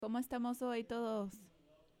¿Cómo estamos hoy todos?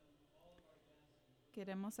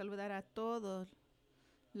 Queremos saludar a todos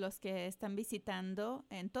los que están visitando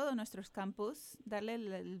en todos nuestros campus, darle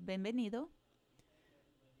el bienvenido.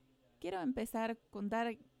 Quiero empezar con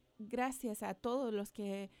dar gracias a todos los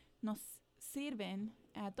que nos sirven,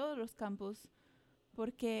 a todos los campus,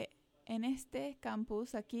 porque en este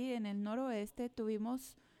campus, aquí en el noroeste,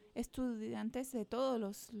 tuvimos estudiantes de todos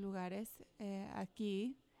los lugares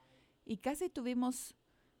aquí y casi tuvimos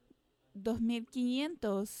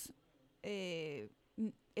 2.500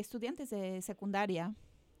 estudiantes de secundaria.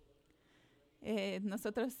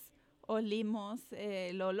 Nosotros olimos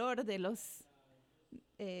el olor de los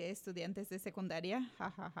estudiantes de secundaria.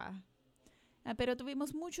 Ja, ja, ja. Pero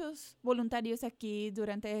tuvimos muchos voluntarios aquí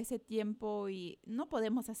durante ese tiempo y no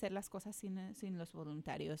podemos hacer las cosas sin los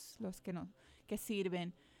voluntarios, los que, no, que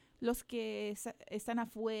sirven, los que están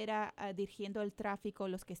afuera dirigiendo el tráfico,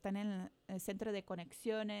 los que están en el centro de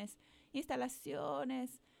conexiones,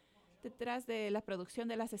 instalaciones, detrás de la producción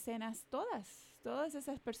de las escenas, todas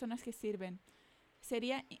esas personas que sirven.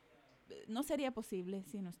 No sería posible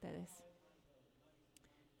sin ustedes.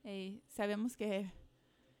 Sabemos que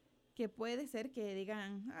puede ser que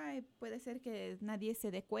digan, ay, puede ser que nadie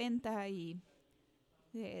se dé cuenta y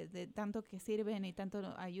de tanto que sirven y tanto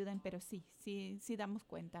ayudan, pero sí damos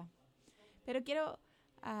cuenta. Pero quiero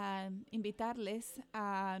invitarles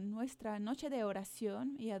a nuestra noche de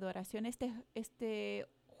oración y adoración este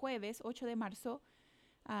jueves 8 de marzo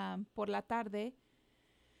por la tarde.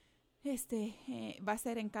 Va a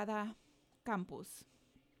ser en cada campus.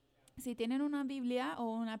 Si tienen una Biblia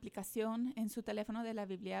o una aplicación en su teléfono de la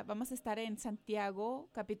Biblia, vamos a estar en Santiago,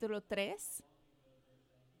 capítulo 3.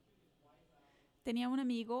 Tenía un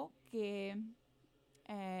amigo que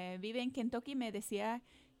vive en Kentucky, me decía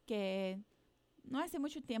que no hace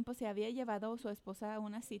mucho tiempo se había llevado a su esposa a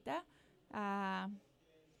una cita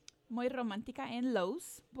muy romántica en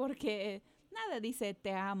Lowe's, porque nada dice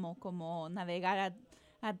te amo como navegar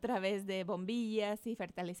a través de bombillas y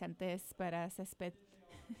fertilizantes para césped.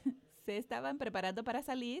 Se estaban preparando para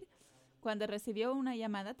salir cuando recibió una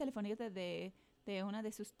llamada telefónica de una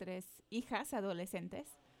de sus 3 hijas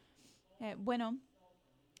adolescentes. Bueno,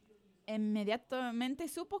 inmediatamente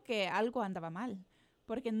supo que algo andaba mal,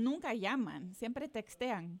 porque nunca llaman, siempre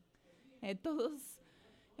textean.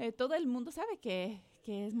 Todo el mundo sabe que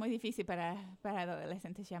es muy difícil para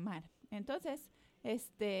adolescentes llamar. Entonces,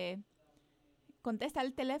 contesta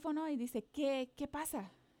el teléfono y dice, ¿qué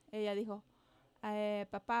pasa? Ella dijo,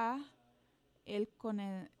 papá, el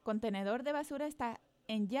contenedor de basura está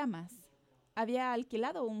en llamas. Había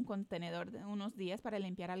alquilado un contenedor de unos días para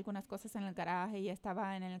limpiar algunas cosas en el garaje y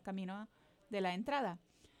estaba en el camino de la entrada.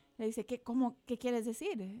 Le dice, ¿qué quieres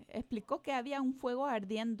decir? Explicó que había un fuego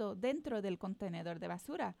ardiendo dentro del contenedor de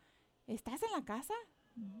basura. ¿Estás en la casa?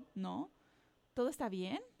 No. ¿Todo está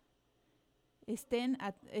bien? Estén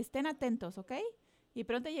atentos, ¿ok? Y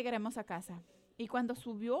pronto llegaremos a casa. Y cuando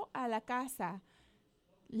subió a la casa,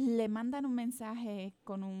 le mandan un mensaje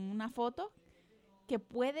con una foto que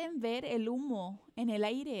pueden ver el humo en el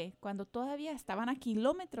aire cuando todavía estaban a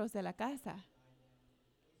kilómetros de la casa.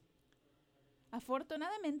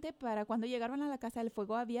 Afortunadamente, para cuando llegaron a la casa, el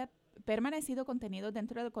fuego había permanecido contenido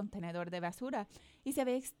dentro del contenedor de basura y se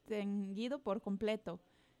había extinguido por completo.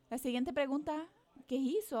 La siguiente pregunta que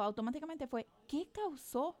hizo automáticamente fue, ¿qué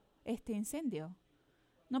causó este incendio?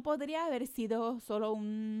 No podría haber sido solo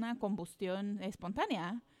una combustión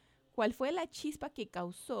espontánea. ¿Cuál fue la chispa que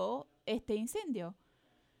causó este incendio?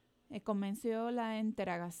 Comenzó la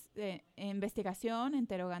investigación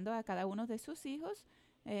interrogando a cada uno de sus hijos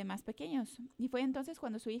más pequeños. Y fue entonces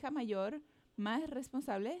cuando su hija mayor, más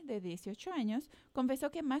responsable, de 18 años, confesó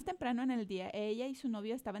que más temprano en el día ella y su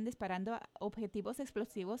novio estaban disparando objetivos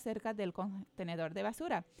explosivos cerca del contenedor de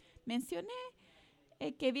basura. Mencioné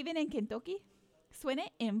que viven en Kentucky. Suena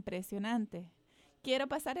impresionante. Quiero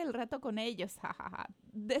pasar el rato con ellos.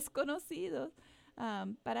 Desconocidos.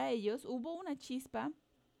 Para ellos hubo una chispa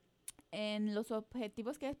en los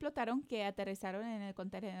objetivos que explotaron, que aterrizaron en el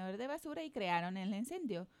contenedor de basura y crearon el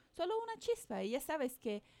incendio. Solo una chispa, y ya sabes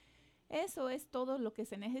que eso es todo lo que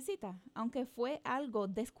se necesita. Aunque fue algo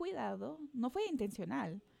descuidado, no fue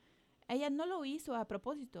intencional. Ella no lo hizo a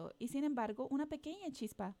propósito, y sin embargo, una pequeña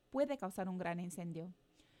chispa puede causar un gran incendio.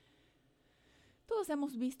 Todos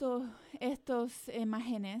hemos visto estas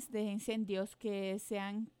imágenes de incendios que se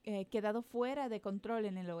han quedado fuera de control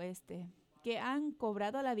en el oeste, que han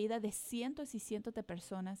cobrado la vida de cientos y cientos de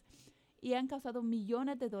personas y han causado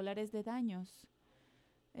millones de dólares de daños.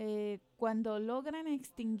 Cuando logran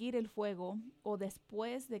extinguir el fuego o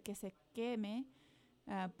después de que se queme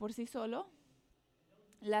por sí solo,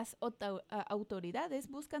 Las autoridades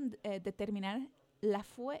buscan determinar la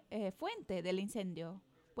fuente del incendio.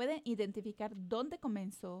 Pueden identificar dónde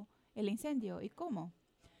comenzó el incendio y cómo.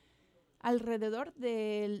 Alrededor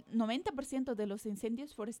del 90% de los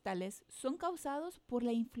incendios forestales son causados por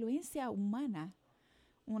la influencia humana.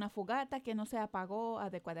 Una fogata que no se apagó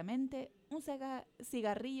adecuadamente, un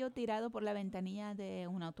cigarrillo tirado por la ventanilla de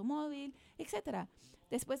un automóvil, etc.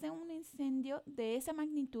 Después de un incendio de esa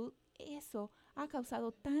magnitud, eso ha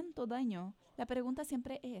causado tanto daño. La pregunta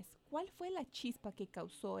siempre es, ¿cuál fue la chispa que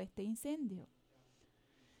causó este incendio?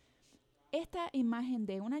 Esta imagen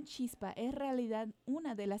de una chispa es en realidad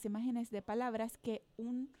una de las imágenes de palabras que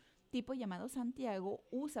un tipo llamado Santiago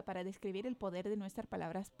usa para describir el poder de nuestras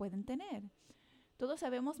palabras pueden tener. Todos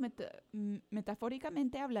sabemos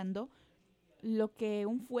metafóricamente hablando lo que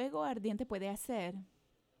un fuego ardiente puede hacer.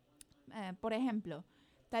 Por ejemplo,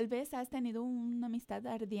 tal vez has tenido una amistad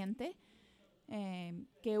ardiente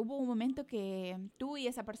que hubo un momento que tú y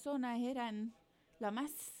esa persona eran las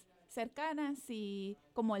más cercanas y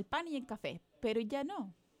como el pan y el café, pero ya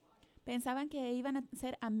no. Pensaban que iban a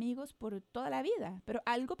ser amigos por toda la vida, pero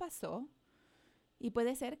algo pasó y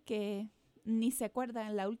puede ser que ni se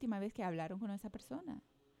acuerdan la última vez que hablaron con esa persona.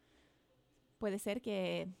 Puede ser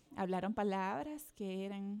que hablaron palabras que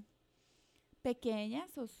eran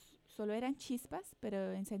pequeñas o solo eran chispas,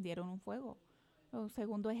 pero encendieron un fuego. O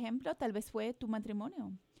segundo ejemplo, tal vez fue tu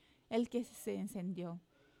matrimonio, el que se encendió.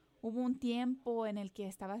 Hubo un tiempo en el que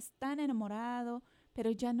estabas tan enamorado, pero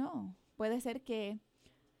ya no. Puede ser que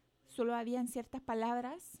solo habían ciertas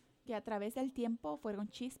palabras que a través del tiempo fueron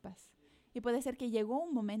chispas. Y puede ser que llegó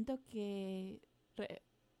un momento que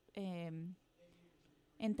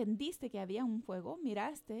entendiste que había un fuego,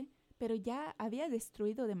 miraste, pero ya había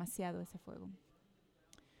destruido demasiado ese fuego.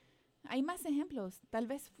 Hay más ejemplos. Tal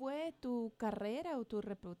vez fue tu carrera o tu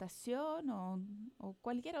reputación o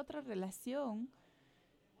cualquier otra relación.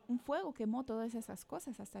 Un fuego quemó todas esas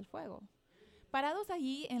cosas hasta el fuego. Parados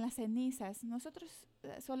allí en las cenizas, nosotros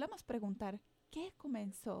solemos preguntar, ¿qué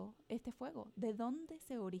comenzó este fuego? ¿De dónde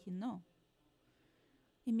se originó?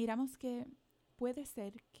 Y miramos que puede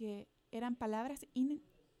ser que eran palabras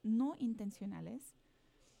no intencionales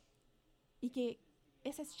y que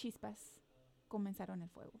esas chispas comenzaron el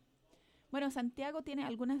fuego. Bueno, Santiago tiene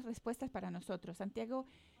algunas respuestas para nosotros. Santiago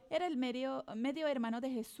era el medio hermano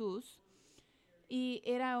de Jesús y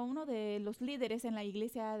era uno de los líderes en la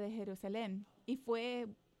iglesia de Jerusalén y fue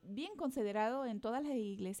bien considerado en todas las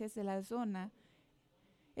iglesias de la zona.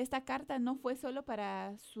 Esta carta no fue solo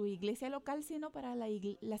para su iglesia local, sino para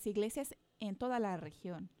las iglesias en toda la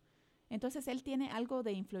región. Entonces él tiene algo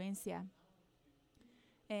de influencia.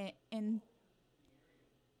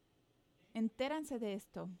 Entéranse de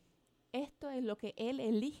esto. Esto es lo que él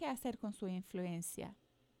elige hacer con su influencia.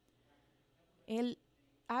 Él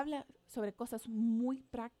habla sobre cosas muy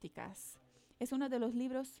prácticas. Es uno de los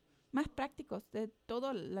libros más prácticos de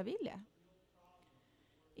toda la Biblia.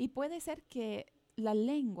 Y puede ser que la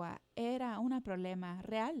lengua era un problema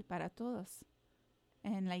real para todos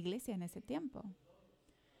en la iglesia en ese tiempo.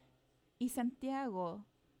 Y Santiago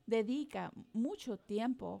dedica mucho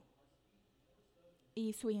tiempo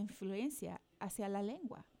y su influencia hacia la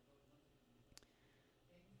lengua.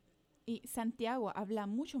 Y Santiago habla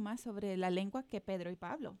mucho más sobre la lengua que Pedro y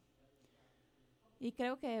Pablo. Y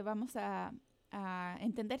creo que vamos a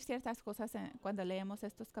entender ciertas cosas cuando leemos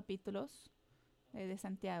estos capítulos de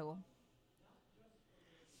Santiago.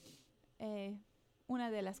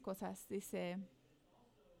 Una de las cosas dice,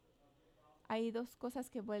 hay dos cosas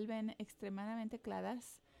que vuelven extremadamente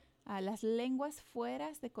claras. Las lenguas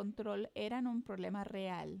fuera de control eran un problema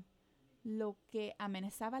real, lo que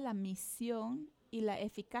amenazaba la misión y la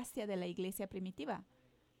eficacia de la iglesia primitiva.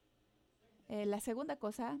 La segunda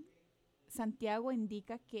cosa, Santiago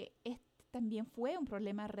indica que este también fue un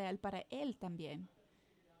problema real para él también.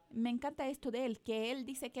 Me encanta esto de él, que él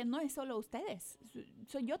dice que no es solo ustedes,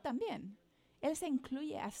 soy yo también. Él se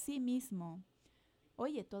incluye a sí mismo.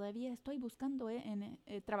 Oye, todavía estoy buscando,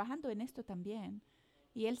 trabajando en esto también.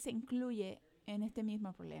 Y él se incluye en este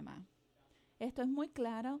mismo problema. Esto es muy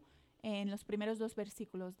claro en los primeros 2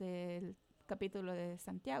 versículos del capítulo de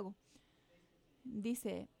Santiago.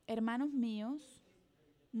 Dice, hermanos míos,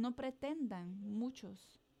 no pretendan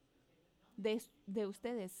muchos de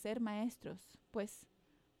ustedes ser maestros, pues,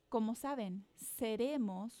 como saben,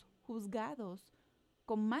 seremos juzgados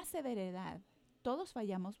con más severidad. Todos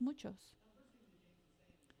fallamos muchos.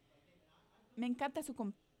 Me encanta su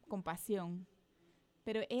compasión,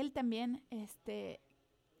 pero él también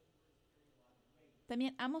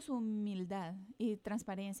También amo su humildad y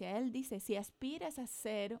transparencia. Él dice, si aspiras a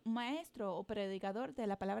ser un maestro o predicador de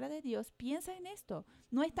la palabra de Dios, piensa en esto.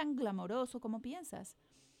 No es tan glamoroso como piensas.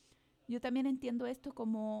 Yo también entiendo esto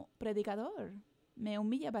como predicador. Me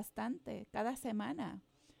humilla bastante cada semana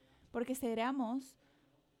porque seremos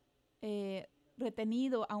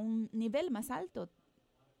retenidos a un nivel más alto.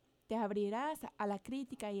 Te abrirás a la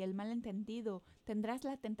crítica y el malentendido. Tendrás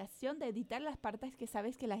la tentación de editar las partes que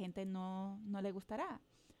sabes que la gente no le gustará.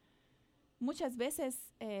 Muchas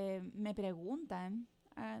veces me preguntan,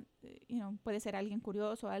 puede ser alguien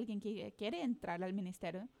curioso, alguien que quiere entrar al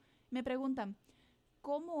ministerio, me preguntan,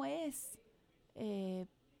 ¿cómo es,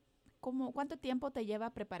 cuánto tiempo te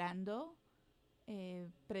lleva preparando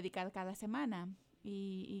predicar cada semana?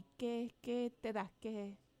 ¿Y qué te da?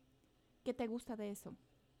 ¿Qué te gusta de eso?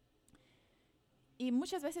 Y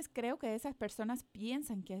muchas veces creo que esas personas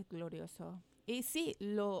piensan que es glorioso. Y sí,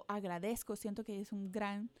 lo agradezco. Siento que es un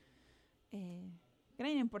gran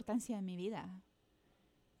importancia en mi vida.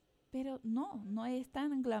 Pero no es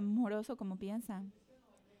tan glamoroso como piensan.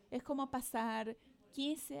 Es como pasar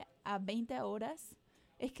 15 a 20 horas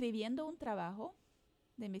escribiendo un trabajo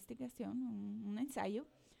de investigación, un ensayo,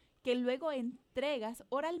 que luego entregas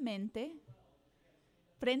oralmente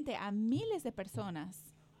frente a miles de personas,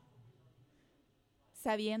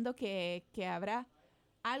 sabiendo que habrá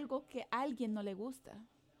algo que a alguien no le gusta,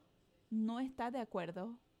 no está de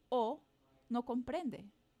acuerdo o no comprende.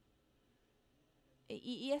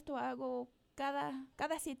 Y esto hago cada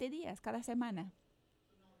 7 días, cada semana.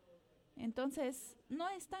 Entonces, no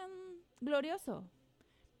es tan glorioso,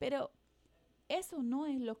 pero eso no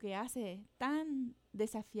es lo que hace tan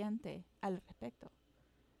desafiante al respecto.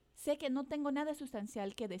 Sé que no tengo nada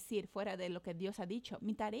sustancial que decir fuera de lo que Dios ha dicho.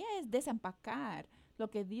 Mi tarea es desempacar lo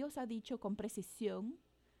que Dios ha dicho con precisión,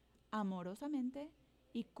 amorosamente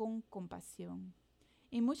y con compasión.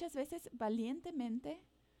 Y muchas veces valientemente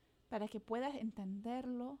para que puedas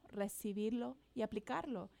entenderlo, recibirlo y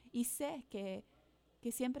aplicarlo. Y sé que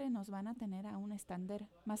siempre nos van a tener a un estándar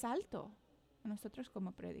más alto a nosotros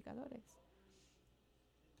como predicadores.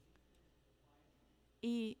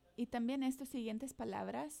 Y también estas siguientes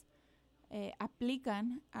palabras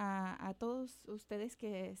aplican a todos ustedes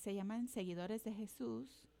que se llaman seguidores de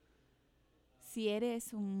Jesús. Si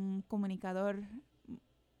eres un comunicador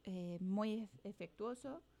muy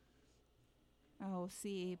efectuoso o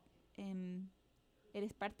si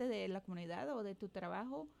eres parte de la comunidad o de tu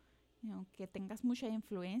trabajo, que tengas mucha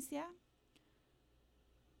influencia,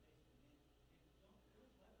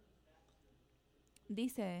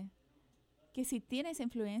 dice que si tienes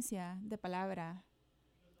influencia de palabra,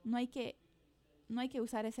 no hay que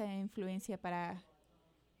usar esa influencia para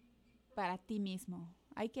ti mismo.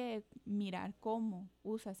 Hay que mirar cómo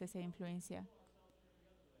usas esa influencia.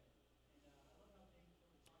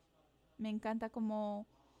 Me encanta cómo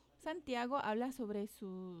Santiago habla sobre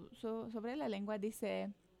sobre la lengua.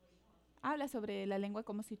 Habla sobre la lengua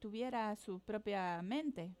como si tuviera su propia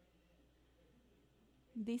mente.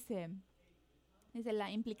 Dice,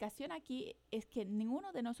 la implicación aquí es que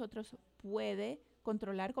ninguno de nosotros puede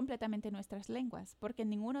controlar completamente nuestras lenguas, porque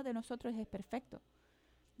ninguno de nosotros es perfecto.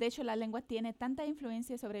 De hecho, la lengua tiene tanta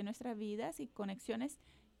influencia sobre nuestras vidas y conexiones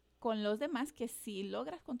con los demás que si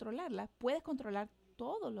logras controlarla, puedes controlar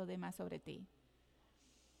todo lo demás sobre ti.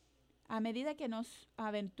 A medida que nos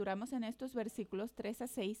aventuramos en estos versículos 3 a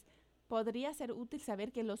 6, podría ser útil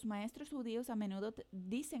saber que los maestros judíos a menudo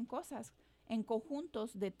dicen cosas en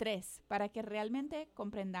conjuntos de 3 para que realmente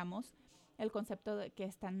comprendamos el concepto que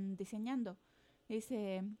están diseñando.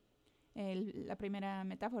 Dice la primera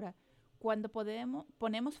metáfora, cuando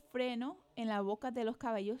ponemos freno en la boca de los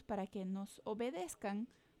caballos para que nos obedezcan,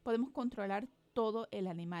 podemos controlar todo el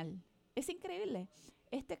animal. Es increíble.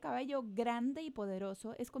 Este caballo grande y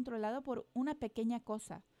poderoso es controlado por una pequeña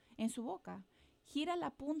cosa en su boca. Gira la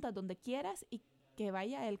punta donde quieras y que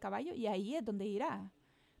vaya el caballo y ahí es donde irá.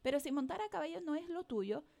 Pero si montar a caballo no es lo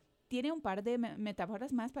tuyo, tiene un par de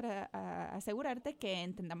metáforas más para asegurarte que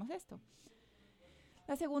entendamos esto.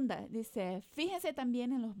 La segunda dice, fíjense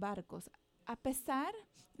también en los barcos. A pesar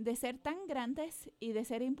de ser tan grandes y de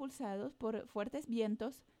ser impulsados por fuertes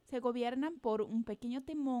vientos, se gobiernan por un pequeño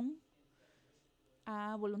timón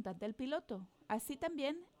a voluntad del piloto. Así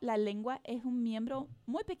también la lengua es un miembro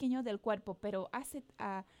muy pequeño del cuerpo, pero hace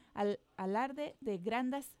alarde de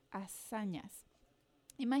grandes hazañas.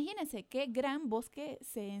 Imagínense qué gran bosque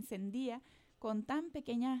se encendía con tan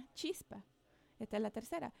pequeña chispa. Esta es la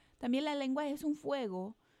tercera. También la lengua es un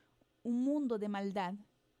fuego, un mundo de maldad,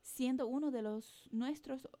 siendo uno de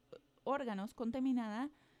nuestros órganos contaminada.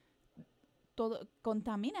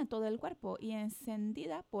 contamina todo el cuerpo y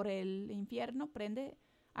encendida por el infierno prende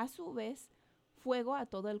a su vez fuego a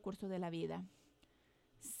todo el curso de la vida.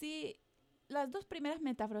 Si las dos primeras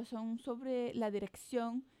metáforas son sobre la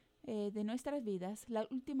dirección de nuestras vidas, la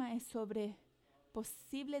última es sobre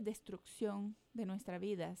posible destrucción de nuestras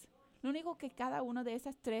vidas. Lo único que cada una de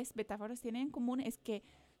esas tres metáforas tiene en común es que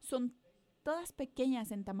son todas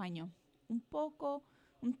pequeñas en tamaño. Un poco,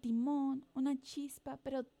 un timón, una chispa,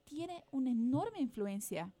 pero tiene una enorme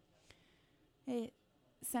influencia.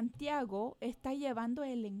 Santiago está llevando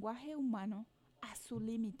el lenguaje humano a su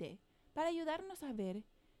límite para ayudarnos a ver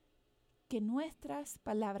que nuestras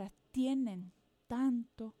palabras tienen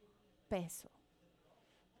tanto peso.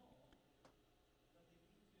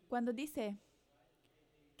 Cuando dice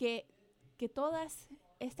que todas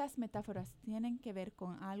estas metáforas tienen que ver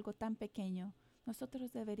con algo tan pequeño,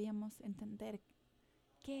 nosotros deberíamos entender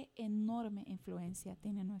qué enorme influencia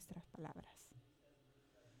tienen nuestras palabras.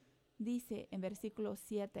 Dice en versículo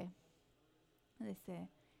 7, dice,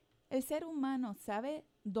 el ser humano sabe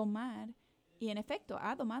domar y en efecto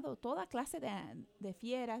ha domado toda clase de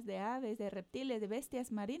fieras, de aves, de reptiles, de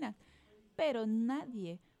bestias marinas, pero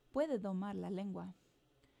nadie puede domar la lengua.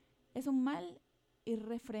 Es un mal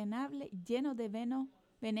irrefrenable, lleno de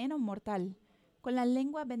veneno mortal. Con la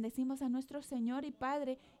lengua bendecimos a nuestro Señor y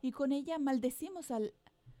Padre y con ella maldecimos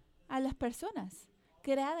a las personas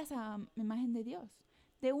creadas a imagen de Dios.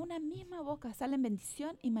 De una misma boca salen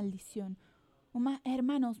bendición y maldición.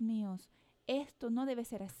 Hermanos míos, esto no debe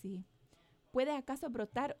ser así. ¿Puede acaso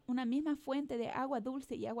brotar una misma fuente de agua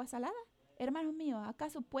dulce y agua salada? Hermanos míos,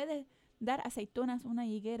 ¿acaso puede dar aceitunas una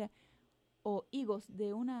higuera o higos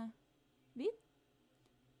de una vid?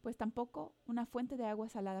 Pues tampoco una fuente de agua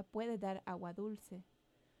salada puede dar agua dulce.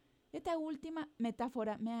 Esta última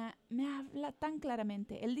metáfora me habla tan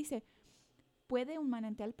claramente. Él dice, ¿puede un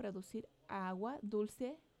manantial producir agua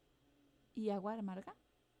dulce y agua amarga?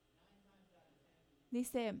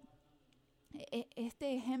 Dice,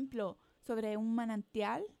 este ejemplo sobre un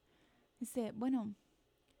manantial, dice, bueno,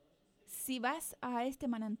 si vas a este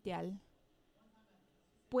manantial,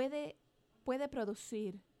 puede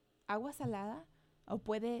producir agua salada o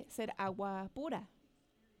puede ser agua pura,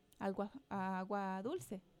 agua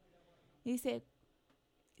dulce. Y dice,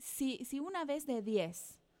 si una vez de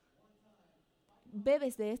 10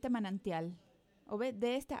 bebes de este manantial o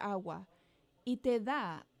de esta agua y te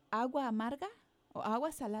da agua amarga o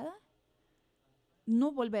agua salada,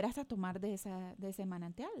 no volverás a tomar de ese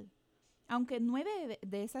manantial. Aunque 9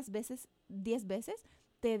 de esas veces, 10 veces,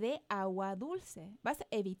 te dé agua dulce, vas a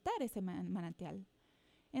evitar ese manantial.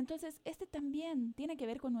 Entonces, este también tiene que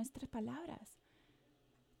ver con nuestras palabras.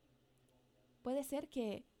 Puede ser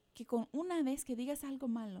que con una vez que digas algo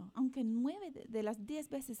malo, aunque 9 de las 10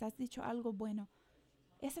 veces has dicho algo bueno,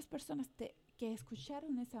 esas personas que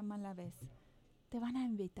escucharon esa mala vez, te van a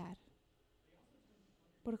evitar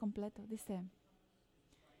por completo. Dice,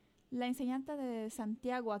 la enseñanza de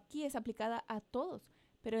Santiago aquí es aplicada a todos,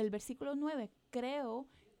 pero el versículo 9 creo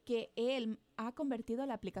que él ha convertido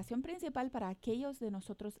la aplicación principal para aquellos de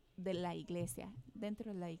nosotros de la iglesia,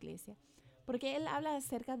 dentro de la iglesia. Porque él habla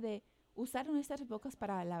acerca de usar nuestras bocas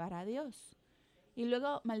para alabar a Dios y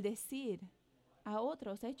luego maldecir a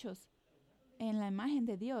otros hechos en la imagen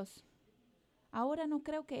de Dios. Ahora no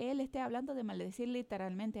creo que él esté hablando de maldecir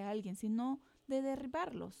literalmente a alguien, sino de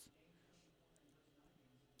derribarlos.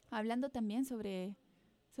 Hablando también sobre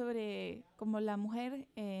como la mujer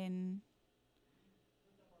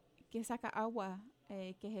que saca agua,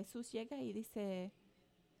 que Jesús llega y dice,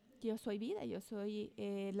 yo soy vida, yo soy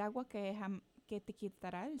el agua que te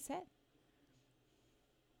quitará el sed.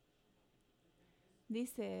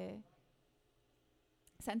 Dice,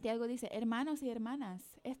 Santiago dice, hermanos y hermanas,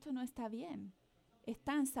 esto no está bien.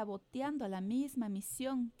 Están saboteando la misma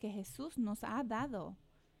misión que Jesús nos ha dado.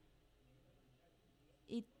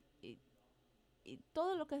 Y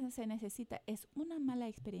todo lo que se necesita es una mala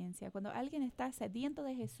experiencia. Cuando alguien está sediento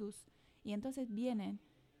de Jesús y entonces vienen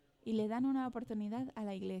y le dan una oportunidad a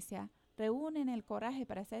la iglesia, reúnen el coraje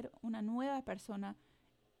para ser una nueva persona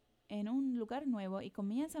en un lugar nuevo y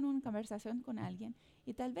comienzan una conversación con alguien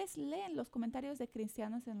y tal vez leen los comentarios de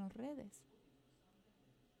cristianos en las redes.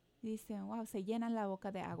 Dicen, wow, se llenan la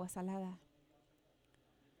boca de agua salada.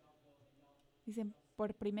 Dicen,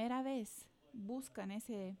 por primera vez buscan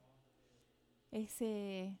ese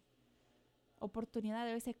oportunidad,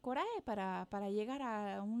 ese coraje para llegar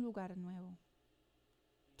a un lugar nuevo.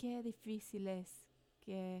 Qué difícil es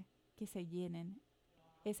que se llenen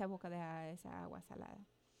esa boca de esa agua salada.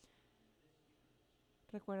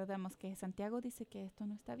 Recordemos que Santiago dice que esto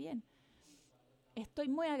no está bien. Estoy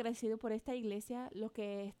muy agradecido por esta iglesia. Lo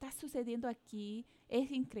que está sucediendo aquí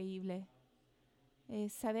es increíble.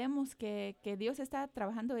 Sabemos que Dios está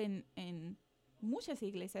trabajando en muchas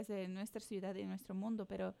iglesias de nuestra ciudad y de nuestro mundo,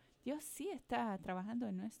 pero Dios sí está trabajando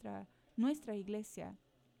en nuestra iglesia.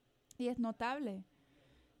 Y es notable.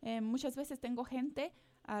 Muchas veces tengo gente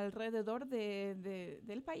alrededor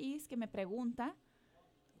del país que me pregunta,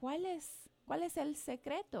 ¿cuál es el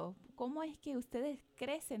secreto? ¿Cómo es que ustedes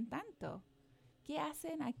crecen tanto? ¿Qué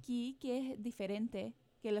hacen aquí que es diferente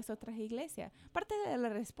que las otras iglesias? Parte de la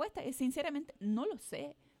respuesta es, sinceramente, no lo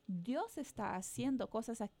sé. Dios está haciendo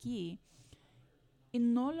cosas aquí y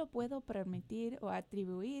no lo puedo permitir o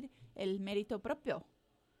atribuir el mérito propio.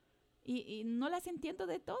 Y no las entiendo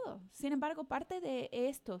de todo. Sin embargo, parte de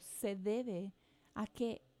esto se debe a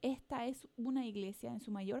que esta es una iglesia en su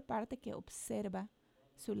mayor parte que observa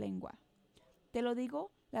su lengua. Te lo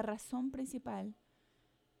digo, la razón principal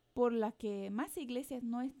por la que más iglesias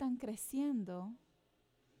no están creciendo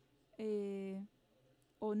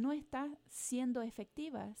o no están siendo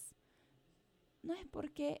efectivas, no es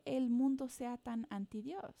porque el mundo sea tan anti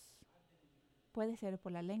Dios. Puede ser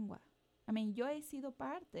por la lengua. Yo he sido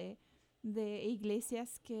parte de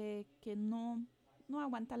iglesias que no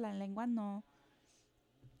aguantan la lengua, no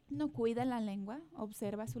cuidan la lengua,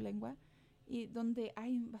 observa su lengua, y donde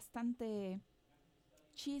hay bastante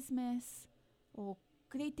chismes o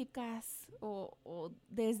críticas o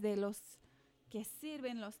desde los que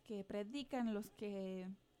sirven, los que predican, los que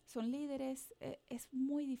son líderes, es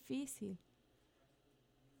muy difícil.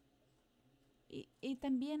 Y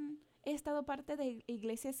también he estado parte de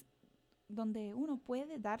iglesias donde uno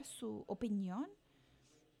puede dar su opinión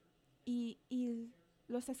y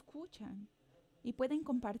los escuchan y pueden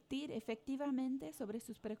compartir efectivamente sobre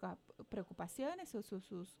sus preocupaciones o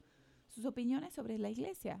sus opiniones sobre la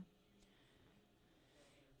iglesia.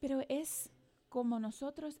 Pero es como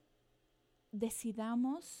nosotros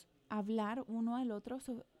decidamos hablar uno al otro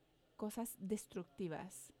sobre cosas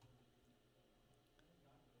destructivas.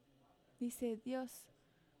 Dice Dios,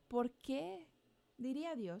 ¿por qué?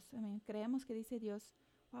 Diría Dios, creemos que dice Dios,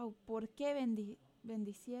 wow, ¿por qué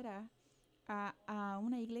bendiciera a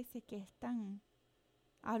una iglesia que están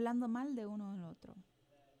hablando mal de uno al otro?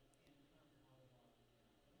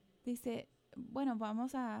 Dice, bueno,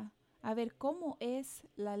 vamos a ver cómo es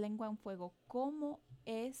la lengua en fuego, cómo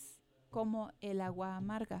es como el agua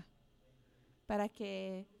amarga, para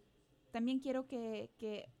que también quiero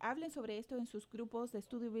que hablen sobre esto en sus grupos de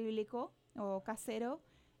estudio bíblico o casero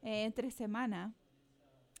entre semana,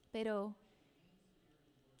 pero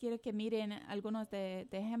quiero que miren algunos de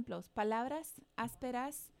ejemplos. Palabras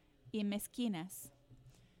ásperas y mezquinas.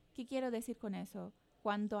 ¿Qué quiero decir con eso?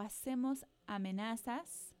 Cuando hacemos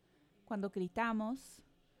amenazas, cuando gritamos,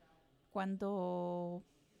 cuando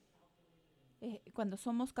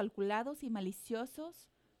somos calculados y maliciosos,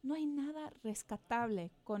 no hay nada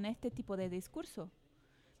rescatable con este tipo de discurso.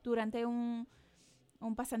 Durante un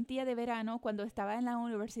pasantía de verano, cuando estaba en la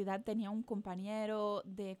universidad, tenía un compañero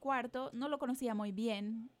de cuarto, no lo conocía muy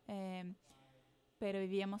bien, pero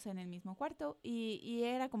vivíamos en el mismo cuarto y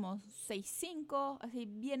era como 6'5", así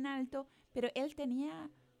bien alto, pero él tenía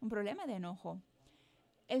un problema de enojo.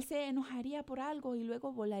 Él se enojaría por algo y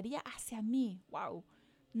luego volaría hacia mí. ¡Wow!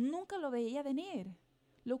 Nunca lo veía venir.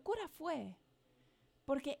 Locura fue,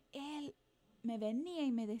 porque él me venía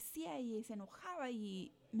y me decía y se enojaba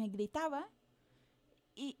y me gritaba.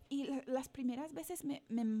 Y las primeras veces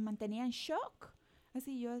me mantenía en shock.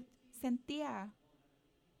 Así yo sentía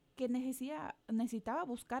que necesitaba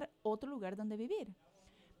buscar otro lugar donde vivir.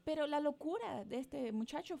 Pero la locura de este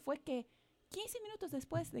muchacho fue que 15 minutos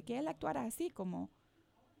después de que él actuara así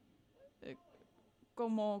eh,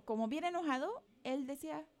 como bien enojado, él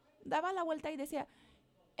daba la vuelta y decía,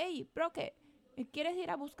 hey, bro, ¿quieres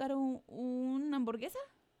ir a buscar una hamburguesa?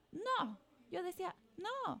 No. Yo decía,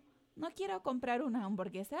 no quiero comprar una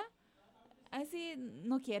hamburguesa. Así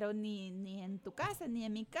no quiero ni en tu casa, ni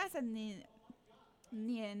en mi casa, ni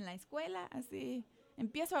en la escuela. Así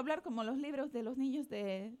empiezo a hablar como los libros de los niños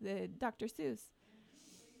de Dr. Seuss.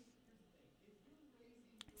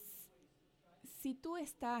 Si tú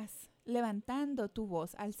estás levantando tu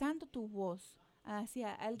voz, alzando tu voz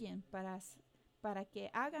hacia alguien para que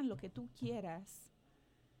hagan lo que tú quieras,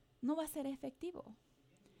 no va a ser efectivo.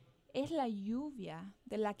 Es la lluvia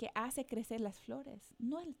de la que hace crecer las flores,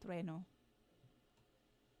 no el trueno.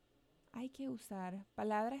 Hay que usar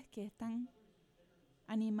palabras que están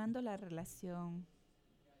animando la relación.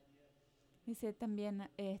 Dice también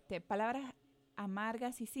palabras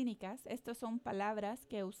amargas y cínicas. Estas son palabras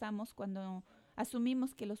que usamos cuando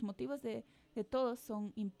asumimos que los motivos de todos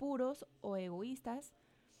son impuros o egoístas.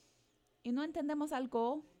 y no entendemos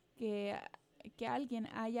algo que, que alguien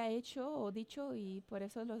haya hecho o dicho y por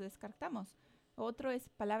eso lo descartamos. Otro es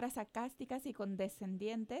palabras sarcásticas y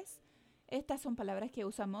condescendientes. Estas son palabras que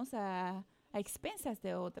usamos a expensas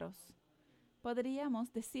de otros.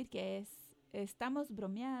 Podríamos decir que estamos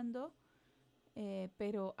bromeando,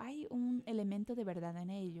 pero hay un elemento de verdad en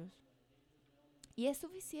ellos. Y es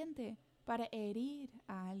suficiente para herir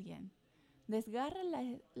a alguien. Desgarra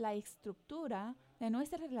la estructura de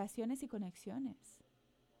nuestras relaciones y conexiones.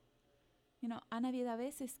 Han habido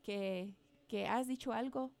veces que has dicho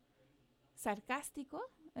algo sarcástico,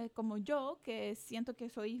 como yo, que siento que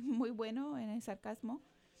soy muy bueno en el sarcasmo,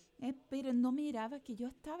 pero no miraba que yo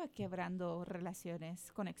estaba quebrando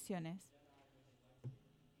relaciones, conexiones.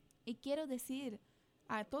 Y quiero decir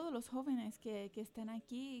a todos los jóvenes que están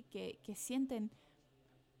aquí, que sienten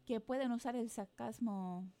que pueden usar el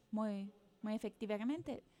sarcasmo muy, muy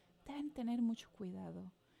efectivamente, deben tener mucho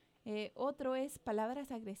cuidado. Otro es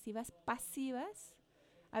palabras agresivas pasivas,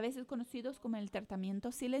 a veces conocidos como el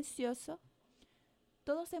tratamiento silencioso.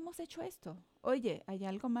 Todos hemos hecho esto. Oye, ¿hay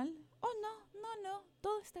algo mal? Oh, no,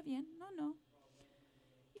 todo está bien, no.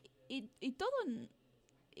 Y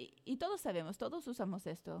todos sabemos, todos usamos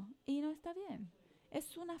esto y no está bien.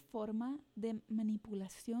 Es una forma de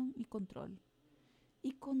manipulación y control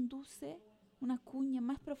y conduce una cuña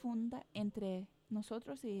más profunda entre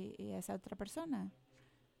nosotros y esa otra persona.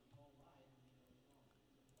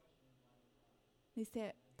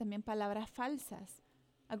 Dice también palabras falsas.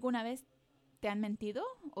 ¿Alguna vez te han mentido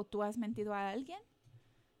o tú has mentido a alguien?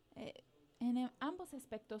 En ambos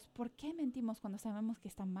aspectos, ¿por qué mentimos cuando sabemos que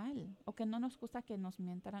está mal o que no nos gusta que nos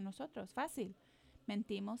mientan a nosotros? Fácil.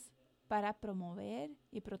 Mentimos para promover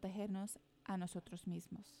y protegernos a nosotros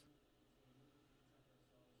mismos.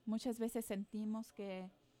 Muchas veces sentimos que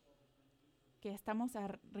estamos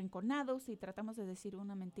arrinconados y tratamos de decir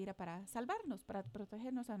una mentira para salvarnos, para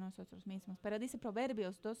protegernos a nosotros mismos. Pero dice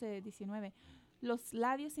Proverbios 12:19, los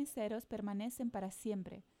labios sinceros permanecen para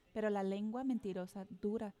siempre, pero la lengua mentirosa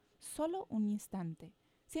dura solo un instante.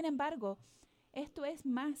 Sin embargo, esto es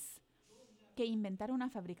más que inventar una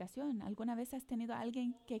fabricación. ¿Alguna vez has tenido a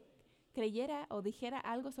alguien que creyera o dijera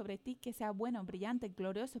algo sobre ti que sea bueno, brillante,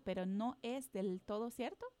 glorioso, pero no es del todo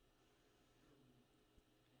cierto?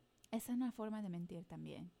 Esa es una forma de mentir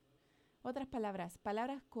también. Otras palabras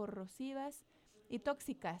corrosivas y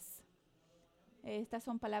tóxicas. Estas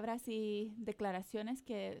son palabras y declaraciones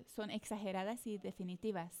que son exageradas y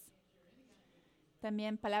definitivas.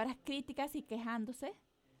 También palabras críticas y quejándose.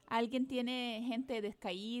 Alguien tiene gente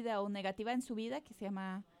descaída o negativa en su vida que se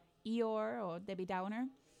llama Eeyore o Debbie Downer.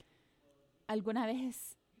 Alguna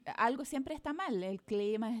vez algo siempre está mal. El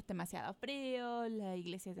clima es demasiado frío, la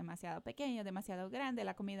iglesia es demasiado pequeña, demasiado grande,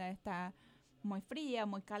 la comida está muy fría,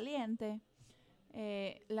 muy caliente.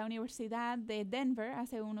 La Universidad de Denver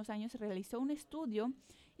hace unos años realizó un estudio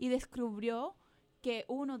y descubrió que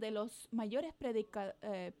uno de los mayores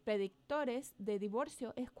predictores de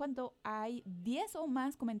divorcio es cuando hay 10 o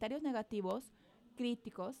más comentarios negativos,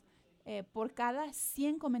 críticos, por cada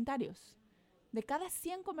 100 comentarios. De cada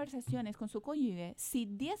 100 conversaciones con su cónyuge, si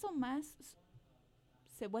 10 o más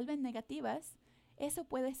se vuelven negativas, eso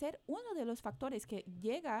puede ser uno de los factores que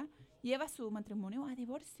lleva su matrimonio a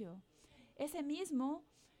divorcio. Ese mismo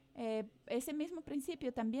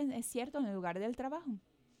principio también es cierto en el lugar del trabajo.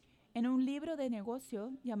 En un libro de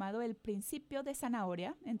negocio llamado El Principio de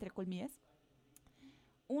Zanahoria, entre comillas,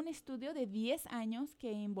 un estudio de 10 años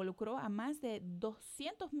que involucró a más de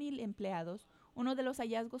 200,000 empleados, uno de los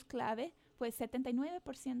hallazgos clave fue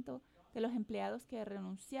 79% de los empleados que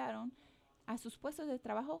renunciaron a sus puestos de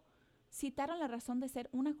trabajo citaron la razón de ser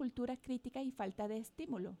una cultura crítica y falta de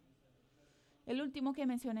estímulo. El último que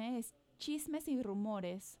mencioné es chismes y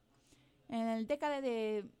rumores. En la década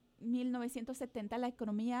de 1970 la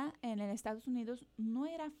economía en el Estados Unidos no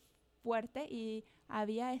era fuerte y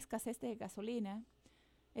había escasez de gasolina,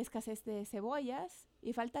 escasez de cebollas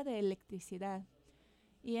y falta de electricidad.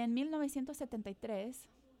 Y en 1973,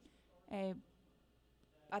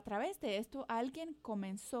 a través de esto, alguien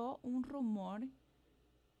comenzó un rumor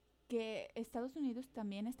que Estados Unidos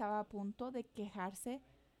también estaba a punto de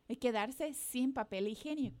quedarse sin papel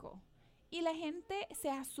higiénico. Y la gente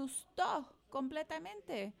se asustó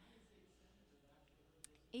completamente.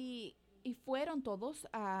 Y fueron todos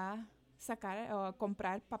a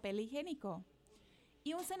comprar papel higiénico.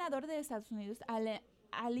 Y un senador de Estados Unidos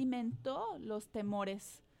alimentó los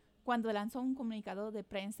temores cuando lanzó un comunicado de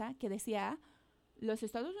prensa que decía: los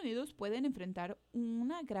Estados Unidos pueden enfrentar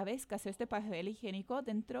una grave escasez de papel higiénico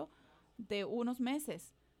dentro de unos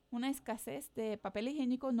meses. Una escasez de papel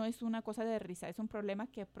higiénico no es una cosa de risa, es un problema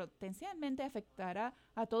que potencialmente afectará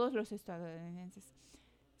a todos los estadounidenses.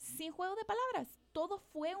 Sin juego de palabras, todo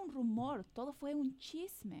fue un rumor, todo fue un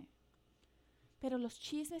chisme. Pero los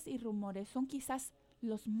chismes y rumores son quizás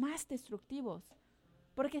los más destructivos,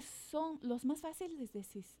 porque son los más fáciles de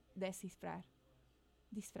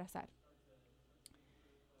disfrazar.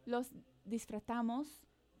 Los disfrazamos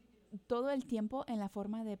todo el tiempo en la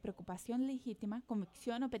forma de preocupación legítima,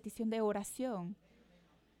 convicción o petición de oración.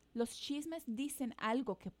 Los chismes dicen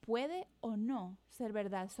algo que puede o no ser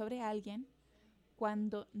verdad sobre alguien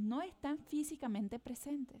cuando no están físicamente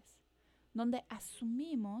presentes, donde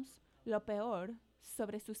asumimos lo peor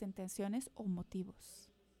sobre sus intenciones o motivos.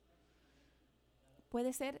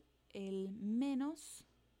 Puede ser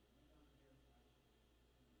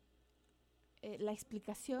la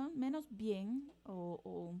explicación menos bien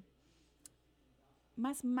o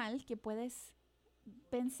más mal que puedes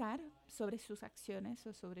pensar sobre sus acciones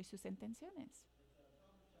o sobre sus intenciones.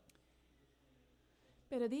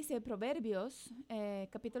 Pero dice Proverbios,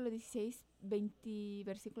 capítulo 16,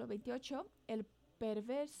 versículo 28, el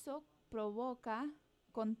perverso provoca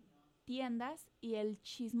contiendas y el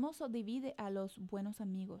chismoso divide a los buenos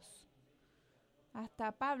amigos.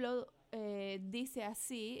 Hasta Pablo dice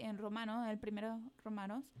así en Romanos, el primero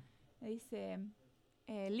Romanos, dice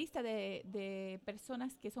lista de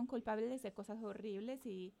personas que son culpables de cosas horribles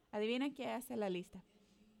y adivina qué hace la lista.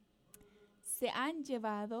 Se han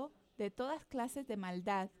llevado de todas clases de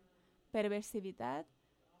maldad, perversidad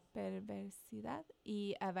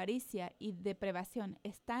y avaricia y depravación.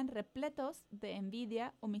 Están repletos de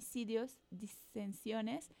envidia, homicidios,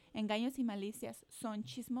 disensiones, engaños y malicias. Son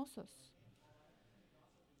chismosos.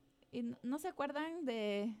 ¿Y no se acuerdan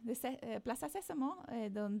de Plaza Sésamo,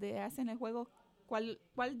 donde hacen el juego?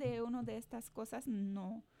 ¿Cuál de una de estas cosas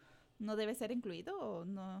no debe ser incluido o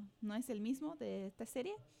no es el mismo de esta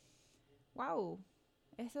serie? ¡Wow!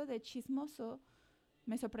 Eso de chismoso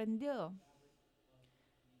me sorprendió.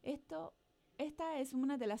 Esta es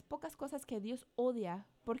una de las pocas cosas que Dios odia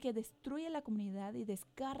porque destruye la comunidad y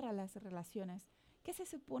desgarra las relaciones. ¿Qué se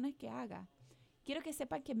supone que haga? Quiero que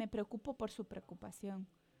sepan que me preocupo por su preocupación.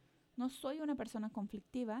 No soy una persona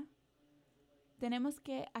conflictiva. Tenemos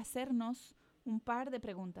que hacernos un par de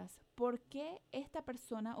preguntas. ¿Por qué esta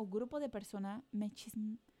persona o grupo de personas me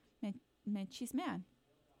chismean?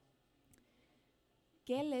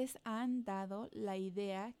 ¿Qué les han dado la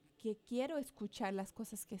idea que quiero escuchar las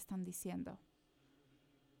cosas que están diciendo?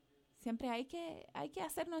 Siempre hay que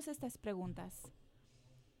hacernos estas preguntas.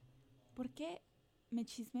 ¿Por qué me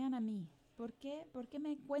chismean a mí? ¿Por qué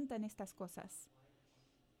me cuentan estas cosas?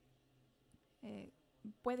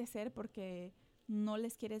 Puede ser porque no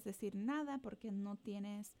les quieres decir nada, porque no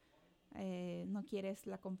quieres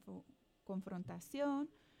la confrontación,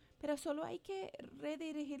 pero solo hay que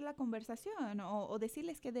redirigir la conversación o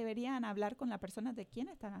decirles que deberían hablar con la persona de quien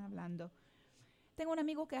están hablando. Tengo un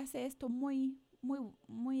amigo que hace esto muy, muy,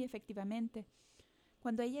 muy efectivamente.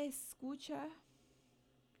 Cuando escucha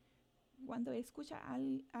a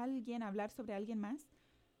alguien hablar sobre alguien más,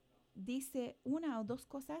 dice una o dos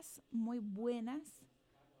cosas muy buenas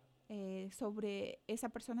sobre esa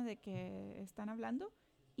persona de que están hablando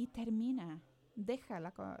y deja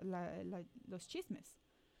los chismes.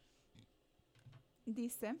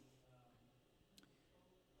 Dice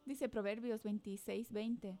Proverbios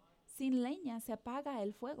 26:20, sin leña se apaga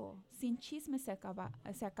el fuego, sin chisme se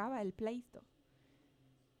acaba el pleito.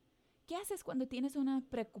 ¿Qué haces cuando tienes una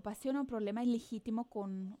preocupación o problema ilegítimo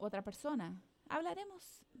con otra persona?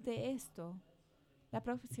 Hablaremos de esto la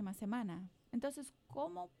próxima semana. Entonces,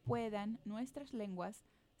 ¿cómo puedan nuestras lenguas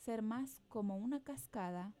ser más como una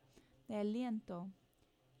cascada de aliento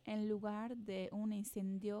en lugar de un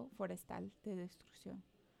incendio forestal de destrucción?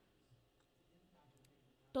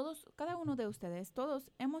 Cada uno de ustedes,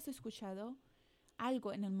 todos hemos escuchado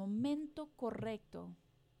algo en el momento correcto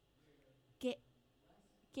que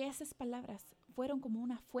esas palabras fueron como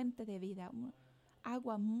una fuente de vida,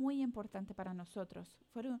 agua muy importante para nosotros.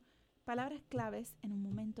 Fueron palabras claves en un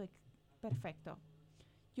momento perfecto.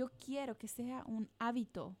 Yo quiero que sea un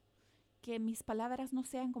hábito, que mis palabras no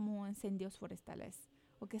sean como incendios forestales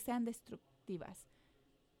o que sean destructivas.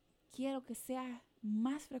 Quiero que sea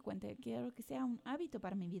más frecuente, quiero que sea un hábito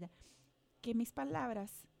para mi vida, que mis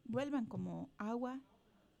palabras vuelvan como agua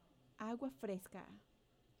fresca.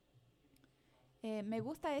 Me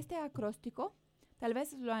gusta este acróstico. Tal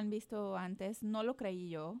vez lo han visto antes, no lo creí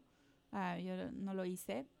yo no lo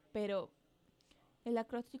hice, pero el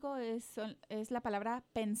acróstico es la palabra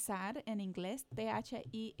pensar en inglés,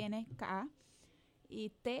 THINK, y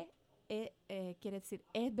T quiere decir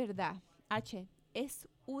es verdad, H es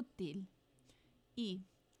útil. I,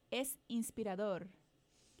 es inspirador.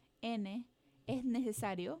 N, es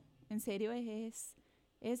necesario. En serio, es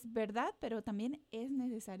verdad, pero también es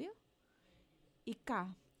necesario. Y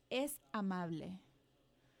K, es amable.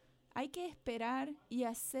 Hay que esperar y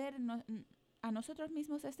hacer a nosotros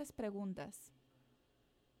mismos estas preguntas.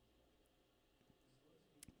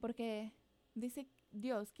 Porque dice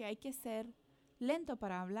Dios que hay que ser lento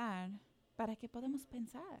para hablar, para que podamos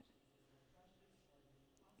pensar.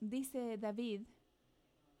 Dice David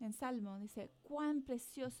en Salmo, dice, cuán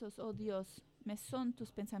preciosos, oh Dios, me son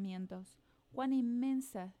tus pensamientos, cuán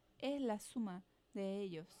inmensa es la suma de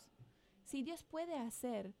ellos. Si Dios puede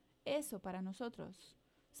hacer eso para nosotros,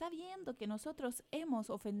 sabiendo que nosotros hemos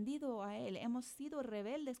ofendido a Él, hemos sido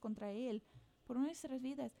rebeldes contra Él por nuestras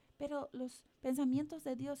vidas, pero los pensamientos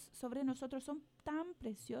de Dios sobre nosotros son tan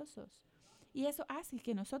preciosos. Y eso hace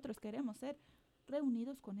que nosotros queremos ser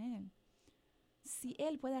reunidos con Él. Si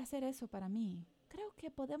Él puede hacer eso para mí, creo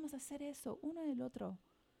que podemos hacer eso uno del otro,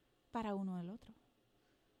 para uno del otro.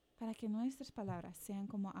 Para que nuestras palabras sean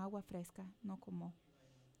como agua fresca, no como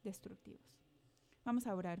destructivos. Vamos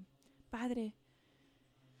a orar. Padre,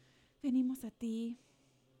 venimos a ti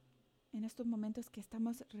en estos momentos que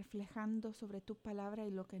estamos reflejando sobre tu palabra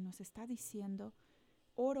y lo que nos está diciendo.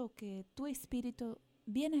 Oro que tu Espíritu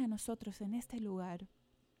viene a nosotros en este lugar.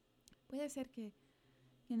 Puede ser que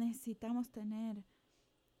necesitamos tener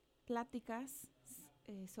pláticas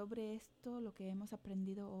sobre esto, lo que hemos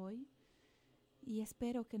aprendido hoy. Y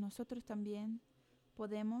espero que nosotros también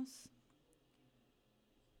podemos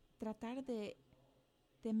tratar de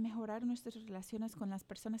mejorar nuestras relaciones con las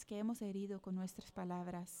personas que hemos herido con nuestras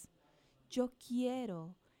palabras. Yo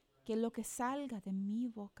quiero que lo que salga de mi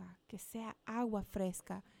boca, que sea agua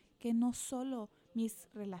fresca, que no solo mis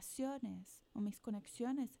relaciones o mis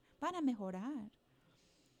conexiones van a mejorar.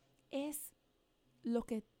 Es lo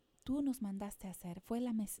que tú nos mandaste a hacer, fue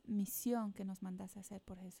la misión que nos mandaste a hacer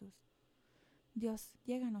por Jesús. Dios,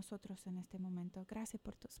 llega a nosotros en este momento. Gracias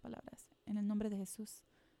por tus palabras. En el nombre de Jesús.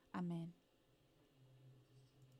 Amén.